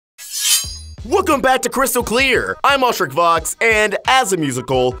Welcome back to Crystal Clear! I'm Oshrik Vox, and as a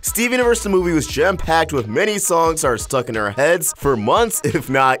musical, Steven Universe the movie was jam-packed with many songs that are stuck in our heads for months, if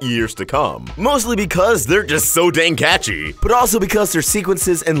not years to come. Mostly because they're just so dang catchy, but also because their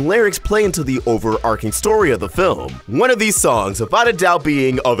sequences and lyrics play into the overarching story of the film. One of these songs, without a doubt,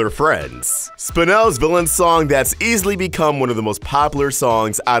 being Other Friends. Spinel's Villain Song that's easily become one of the most popular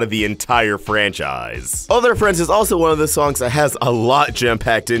songs out of the entire franchise. Other Friends is also one of the songs that has a lot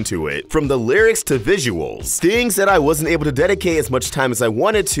jam-packed into it, from the lyrics to visuals, things that I wasn't able to dedicate as much time as I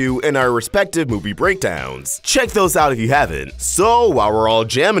wanted to in our respective movie breakdowns. Check those out if you haven't. So while we're all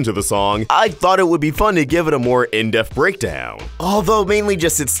jamming to the song, I thought it would be fun to give it a more in-depth breakdown. Although mainly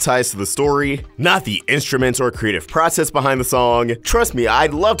just its ties to the story, not the instruments or creative process behind the song. Trust me,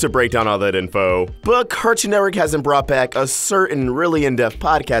 I'd love to break down all that info, but Cartoon Network hasn't brought back a certain really in-depth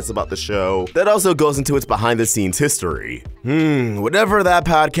podcast about the show that also goes into its behind-the-scenes history. Whatever that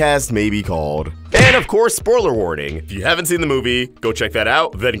podcast may be called. And of course, spoiler warning, if you haven't seen the movie, go check that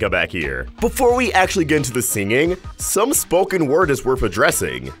out, then come back here. Before we actually get into the singing, some spoken word is worth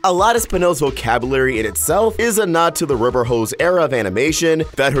addressing. A lot of Spinel's vocabulary in itself is a nod to the rubber hose era of animation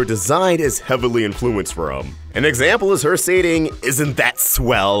that her design is heavily influenced from. An example is her stating, "Isn't that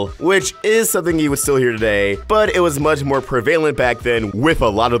swell?" which is something you would still hear today, but it was much more prevalent back then with a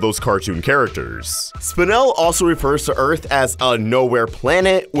lot of those cartoon characters. Spinel also refers to Earth as a nowhere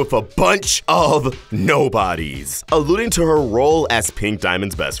planet with a bunch of nobodies, alluding to her role as Pink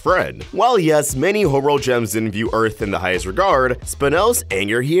Diamond's best friend. While yes, many homeworld gems didn't view Earth in the highest regard, Spinel's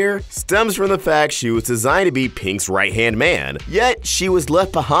anger here stems from the fact she was designed to be Pink's right-hand man, yet she was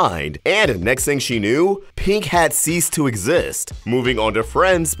left behind, and next thing she knew, Pink had ceased to exist, moving on to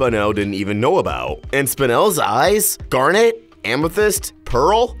friends Spinel didn't even know about. In Spinel's eyes, Garnet, Amethyst,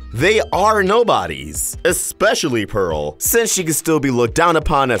 Pearl, they are nobodies, especially Pearl, since she can still be looked down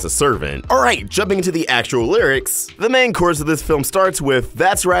upon as a servant. Alright, jumping into the actual lyrics, the main chorus of this film starts with,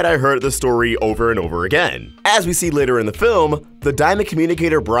 "That's right, I heard the story over and over again." As we see later in the film, the diamond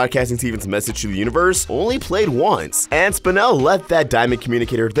communicator broadcasting Steven's message to the universe only played once, and Spinel left that diamond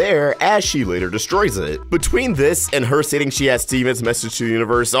communicator there as she later destroys it. Between this and her stating she has Steven's message to the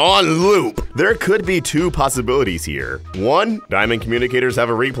universe on loop, there could be two possibilities here. One, diamond communicators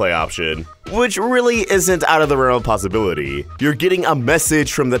have a replay option, which really isn't out of the realm of possibility. You're getting a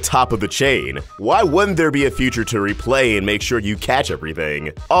message from the top of the chain. Why wouldn't there be a feature to replay and make sure you catch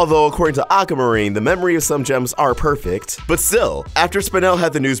everything? Although according to Aquamarine, the memory of some gems are perfect. But still, after Spinel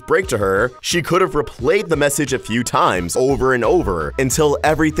had the news break to her, she could have replayed the message a few times over and over until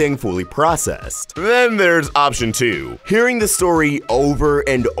everything fully processed. Then there's option 2. Hearing the story over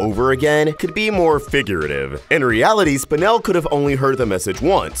and over again could be more figurative. In reality, Spinel could have only heard the message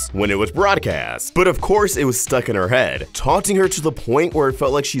once, when it was broadcast. But of course it was stuck in her head, taunting her to the point where it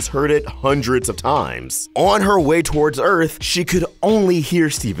felt like she's heard it hundreds of times. On her way towards Earth, she could only hear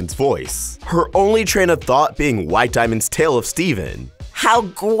Steven's voice, her only train of thought being White Diamond's tale of Steven. How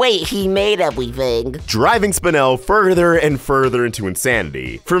great he made everything. Driving Spinel further and further into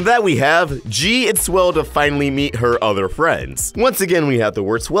insanity. From that we have G, it's swell to finally meet her other friends. Once again we have the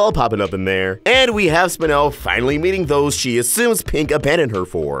word swell popping up in there. And we have Spinel finally meeting those she assumes Pink abandoned her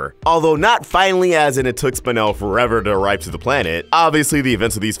for. Although not finally as in it took Spinel forever to arrive to the planet. Obviously the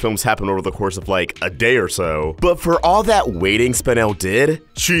events of these films happen over the course of like a day or so. But for all that waiting Spinel did,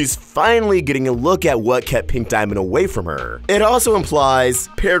 she's finally getting a look at what kept Pink Diamond away from her. It also implies,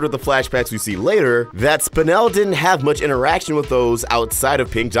 paired with the flashbacks we see later, that Spinel didn't have much interaction with those outside of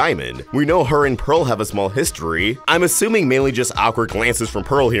Pink Diamond. We know her and Pearl have a small history. I'm assuming mainly just awkward glances from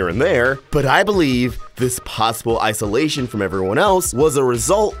Pearl here and there, but I believe this possible isolation from everyone else was a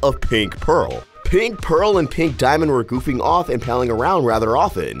result of Pink Pearl. Pink Pearl and Pink Diamond were goofing off and palling around rather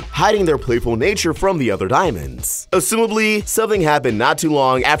often, hiding their playful nature from the other diamonds. Assumably, something happened not too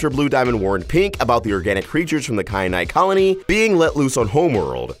long after Blue Diamond warned Pink about the organic creatures from the Kyanite colony being let loose on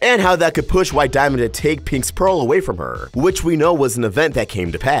Homeworld, and how that could push White Diamond to take Pink's Pearl away from her, which we know was an event that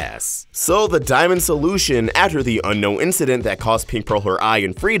came to pass. So the Diamond solution after the unknown incident that cost Pink Pearl her eye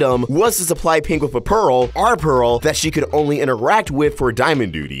and freedom was to supply Pink with a pearl, our pearl, that she could only interact with for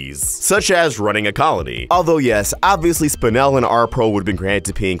diamond duties, such as running a colony. Although yes, obviously Spinel and our pearl would have been granted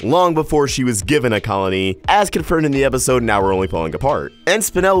to Pink long before she was given a colony, as confirmed in the episode Now We're Only Falling Apart. And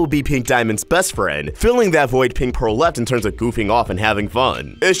Spinel will be Pink Diamond's best friend, filling that void Pink Pearl left in terms of goofing off and having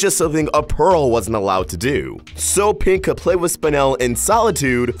fun. It's just something a pearl wasn't allowed to do. So Pink could play with Spinel in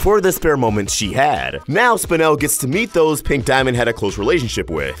solitude for the spare spare moments she had. Now Spinel gets to meet those Pink Diamond had a close relationship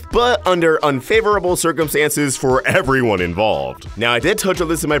with, but under unfavorable circumstances for everyone involved. Now I did touch on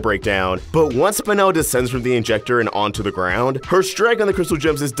this in my breakdown, but once Spinel descends from the injector and onto the ground, her strike on the crystal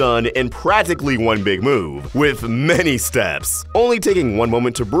gems is done in practically one big move, with many steps, only taking one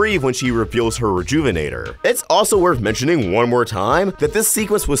moment to breathe when she reveals her rejuvenator. It's also worth mentioning one more time that this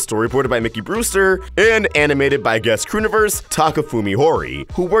sequence was storyboarded by Mickey Brewster and animated by guest Crewniverse Takafumi Hori,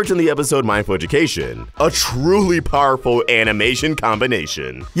 who worked on the episode Mindful Education. A truly powerful animation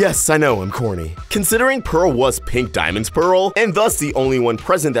combination. Yes, I know I'm corny. Considering Pearl was Pink Diamond's Pearl, and thus the only one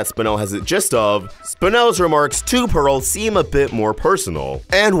present that Spinel has a gist of, Spinel's remarks to Pearl seem a bit more personal,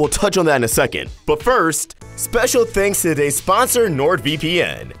 and we'll touch on that in a second. But first, special thanks to today's sponsor,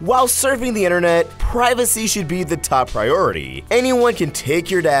 NordVPN. While surfing the internet, privacy should be the top priority. Anyone can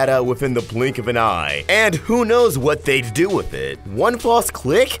take your data within the blink of an eye, and who knows what they'd do with it. One false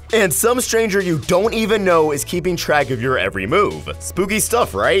click, and some stranger you don't even know is keeping track of your every move. Spooky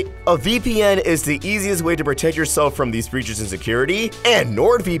stuff, right? A VPN is the easiest way to protect yourself from these breaches and security, and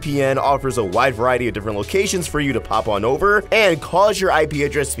NordVPN offers a wide variety of different locations for you to pop on over and cause your IP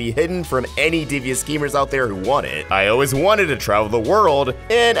address to be hidden from any devious schemers out there who want it. I always wanted to travel the world,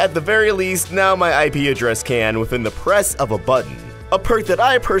 and at the very least, now my IP address can within the press of a button. A perk that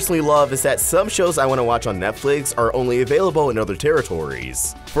I personally love is that some shows I want to watch on Netflix are only available in other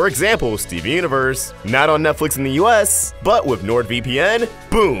territories. For example, Steven Universe, not on Netflix in the US, but with NordVPN,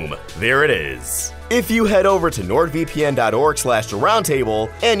 boom, there it is. If you head over to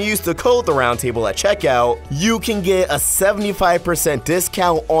nordvpn.org/theroundtable and use the code TheRoundtable at checkout, you can get a 75%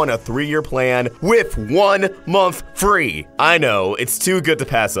 discount on a 3-year plan with 1 month free. I know, it's too good to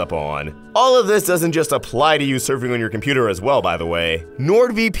pass up on. All of this doesn't just apply to you surfing on your computer as well, by the way.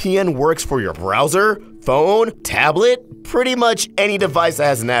 NordVPN works for your browser, phone, tablet, pretty much any device that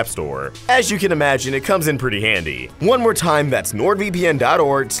has an app store. As you can imagine, it comes in pretty handy. One more time, that's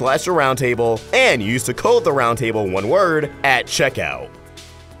nordvpn.org/theroundtable and use the code TheRoundtable, one word, at checkout.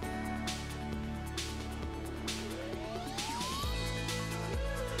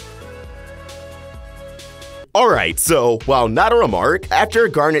 Alright, so, while not a remark, after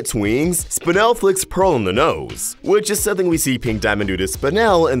Garnet swings, Spinel flicks Pearl in the nose, which is something we see Pink Diamond do to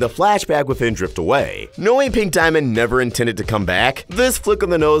Spinel in the flashback within Drift Away. Knowing Pink Diamond never intended to come back, this flick on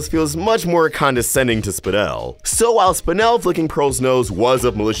the nose feels much more condescending to Spinel. So while Spinel flicking Pearl's nose was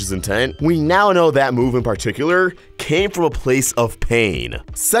of malicious intent, we now know that move in particular came from a place of pain.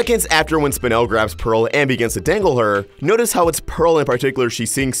 Seconds after when Spinel grabs Pearl and begins to dangle her, notice how it's Pearl in particular she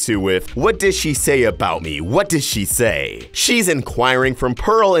sings to with, "What did she say about me? What did she say?" She's inquiring from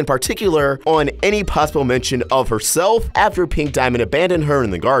Pearl in particular on any possible mention of herself after Pink Diamond abandoned her in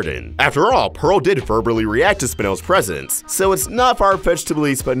the garden. After all, Pearl did verbally react to Spinel's presence, so it's not far-fetched to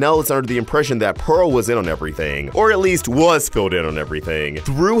believe Spinel is under the impression that Pearl was in on everything, or at least was filled in on everything.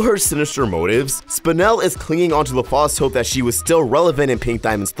 Through her sinister motives, Spinel is clinging onto the false hope that she was still relevant in Pink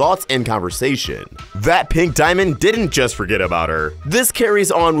Diamond's thoughts and conversation. That Pink Diamond didn't just forget about her. This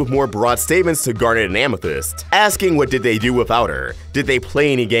carries on with more broad statements to Garnet and Amethyst, asking what did they do without her? Did they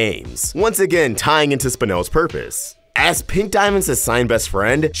play any games? Once again, tying into Spinel's purpose. As Pink Diamond's assigned best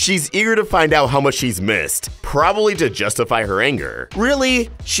friend, she's eager to find out how much she's missed, probably to justify her anger. Really,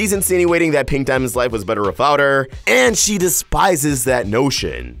 she's insinuating that Pink Diamond's life was better without her, and she despises that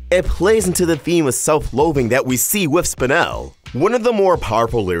notion. It plays into the theme of self-loathing that we see with Spinel. One of the more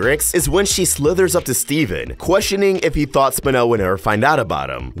powerful lyrics is when she slithers up to Steven, questioning if he thought Spinel would never find out about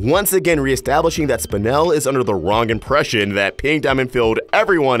him, once again reestablishing that Spinel is under the wrong impression that Pink Diamond filled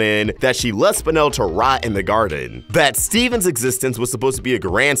everyone in, that she left Spinel to rot in the garden, that Steven's existence was supposed to be a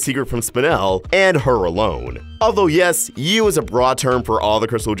grand secret from Spinel and her alone. Although yes, you is a broad term for all the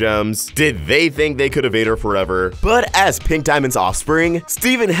crystal gems, did they think they could evade her forever? But as Pink Diamond's offspring,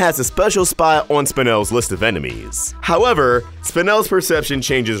 Steven has a special spot on Spinel's list of enemies. However, Spinel's perception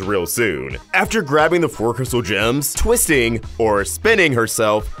changes real soon. After grabbing the 4 crystal gems, twisting, or spinning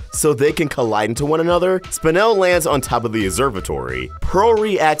herself so they can collide into one another, Spinel lands on top of the observatory. Pearl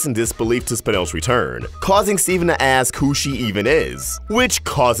reacts in disbelief to Spinel's return, causing Steven to ask who she even is, which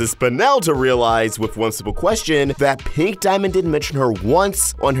causes Spinel to realize with one simple question that Pink Diamond didn't mention her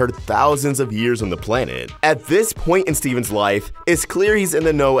once on her thousands of years on the planet. At this point in Steven's life, it's clear he's in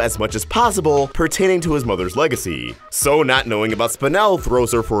the know as much as possible pertaining to his mother's legacy, so not knowing about Spinel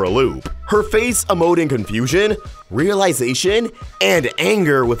throws her for a loop. Her face emoting confusion, realization, and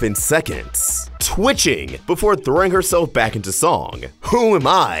anger within seconds, twitching before throwing herself back into song. Who am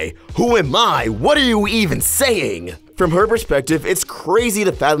I? Who am I? What are you even saying? From her perspective, it's crazy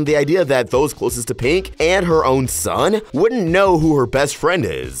to fathom the idea that those closest to Pink and her own son wouldn't know who her best friend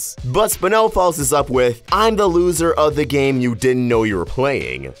is. But Spinel follows this up with, "I'm the loser of the game you didn't know you were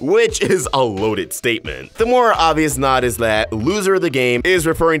playing," which is a loaded statement. The more obvious nod is that loser of the game is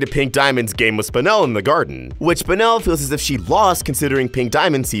referring to Pink Diamond's game with Spinel in the garden, which Spinel feels as if she lost considering Pink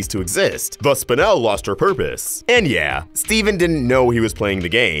Diamond ceased to exist. Thus Spinel lost her purpose. And yeah, Steven didn't know he was playing the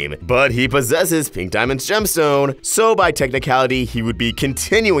game, but he possesses Pink Diamond's gemstone, so by technicality he would be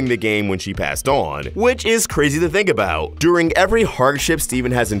continuing the game when she passed on, which is crazy to think about. During every hardship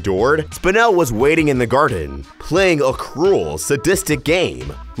Steven has endured, Spinel was waiting in the garden, playing a cruel, sadistic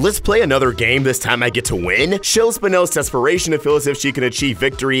game. "Let's play another game, this time I get to win," shows Spinel's desperation to feel as if she can achieve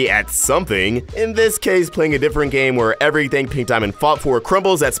victory at something, in this case playing a different game where everything Pink Diamond fought for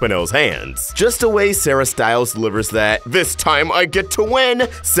crumbles at Spinel's hands. Just the way Sarah Styles delivers that "this time I get to win"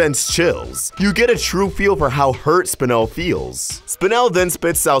 sends chills. You get a true feel for how hurt Spinel feels. Spinel then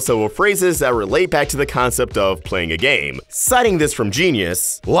spits out several phrases that relate back to the concept of playing a game. Citing this from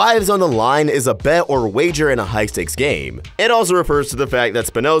Genius, "Lives on the line is a bet or wager in a high-stakes game." It also refers to the fact that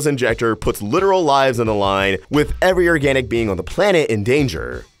Spinel's injector puts literal lives on the line, with every organic being on the planet in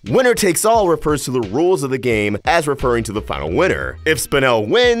danger. "Winner takes all" refers to the rules of the game as referring to the final winner. If Spinel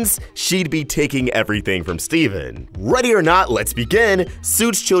wins, she'd be taking everything from Steven. Ready or not, let's begin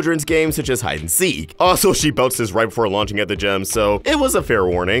suits children's games such as hide and seek. Also, she belts this right before launching at the gem, so it was a fair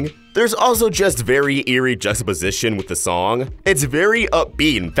warning. There's also just very eerie juxtaposition with the song. It's very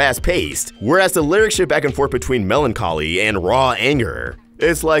upbeat and fast-paced, whereas the lyrics shift back and forth between melancholy and raw anger.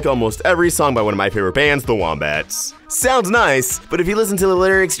 It's like almost every song by one of my favorite bands, the Wombats. Sounds nice, but if you listen to the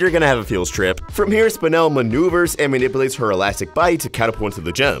lyrics, you're gonna have a feels trip. From here, Spinel maneuvers and manipulates her elastic bite to catapult into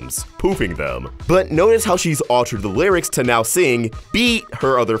the gems, poofing them. But notice how she's altered the lyrics to now sing "beat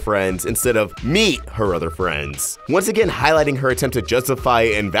her other friends" instead of "meet her other friends," once again highlighting her attempt to justify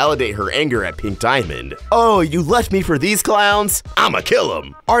and validate her anger at Pink Diamond. "Oh, you left me for these clowns? I'ma kill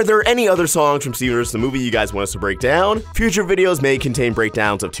them." Are there any other songs from Steven vs. the Movie you guys want us to break down? Future videos may contain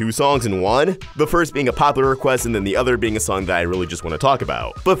breakdowns of 2 songs in one, the first being a popular request and then the other being a song that I really just want to talk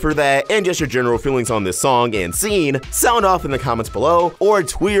about. But for that, and just your general feelings on this song and scene, sound off in the comments below, or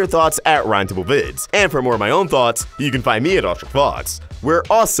tweet your thoughts at Roundtable Vids. And for more of my own thoughts, you can find me at OstricVox. We're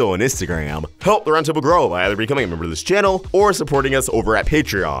also on Instagram. Help the Roundtable grow by either becoming a member of this channel or supporting us over at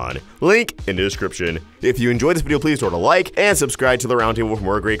Patreon. Link in the description. If you enjoyed this video, please throw it a like and subscribe to the Roundtable for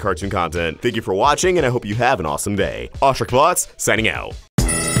more great cartoon content. Thank you for watching, and I hope you have an awesome day. OstricVox, signing out.